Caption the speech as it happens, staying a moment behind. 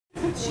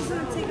She's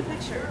gonna take a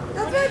picture.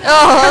 That's my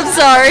oh, I'm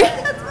sorry.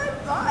 That's my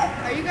butt.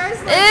 Are you guys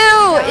like...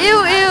 Ew.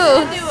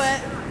 Do it.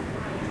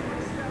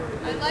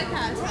 I like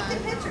hot sauce. Take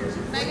the pictures.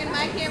 Megan,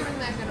 my camera's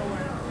not gonna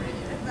work for you.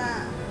 It's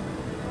not.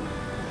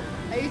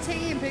 Are you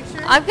taking a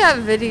picture? I've got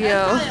video.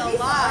 That's probably a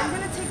lot. I'm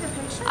gonna take the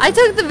picture. I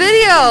took the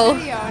video.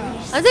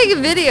 I'm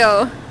taking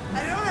video.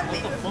 I don't have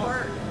video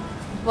before.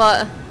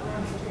 What?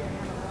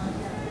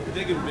 You're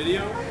taking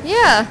video?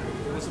 Yeah.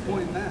 What's the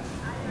point in that?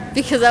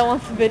 Because I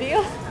want the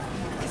video.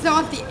 Because I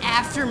want the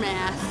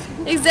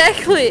aftermath.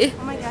 Exactly.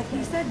 Oh my god,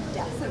 he said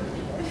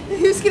decimated.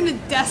 Who's gonna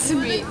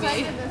decimate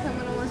me? I'm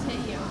gonna almost hit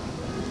you.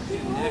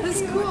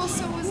 That's cool,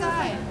 so was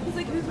I. He's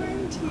like, who's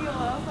wearing teal?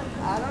 I was like,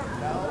 I don't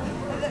know.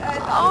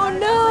 Oh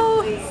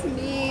no. It's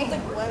me. I was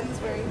like, Glenn's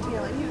wearing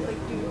teal. And he was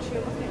like, dude, she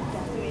almost got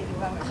decimated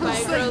by my I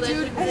was like,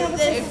 dude,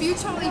 if you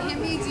totally hit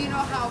me, do you know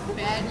how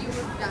bad you would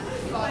have gotten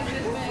fucked?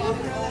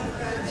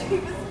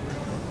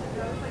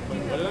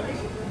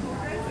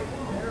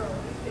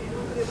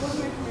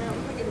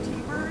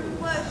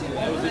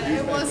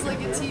 It was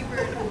like a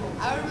T-bird.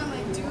 I would have been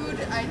like,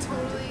 dude, I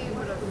totally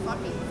would have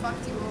fucking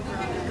fucked you over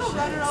on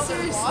that shit.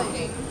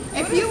 Seriously.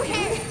 If you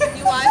hit,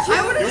 you watch it?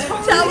 I would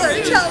have Tell her.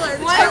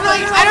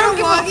 I don't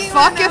give a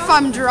fuck if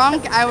I'm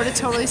drunk. I would have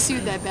totally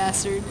sued that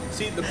bastard.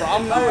 See, the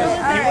problem though is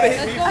you would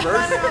have hit me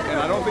first, and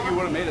I don't think you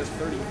would have made us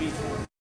 30 feet.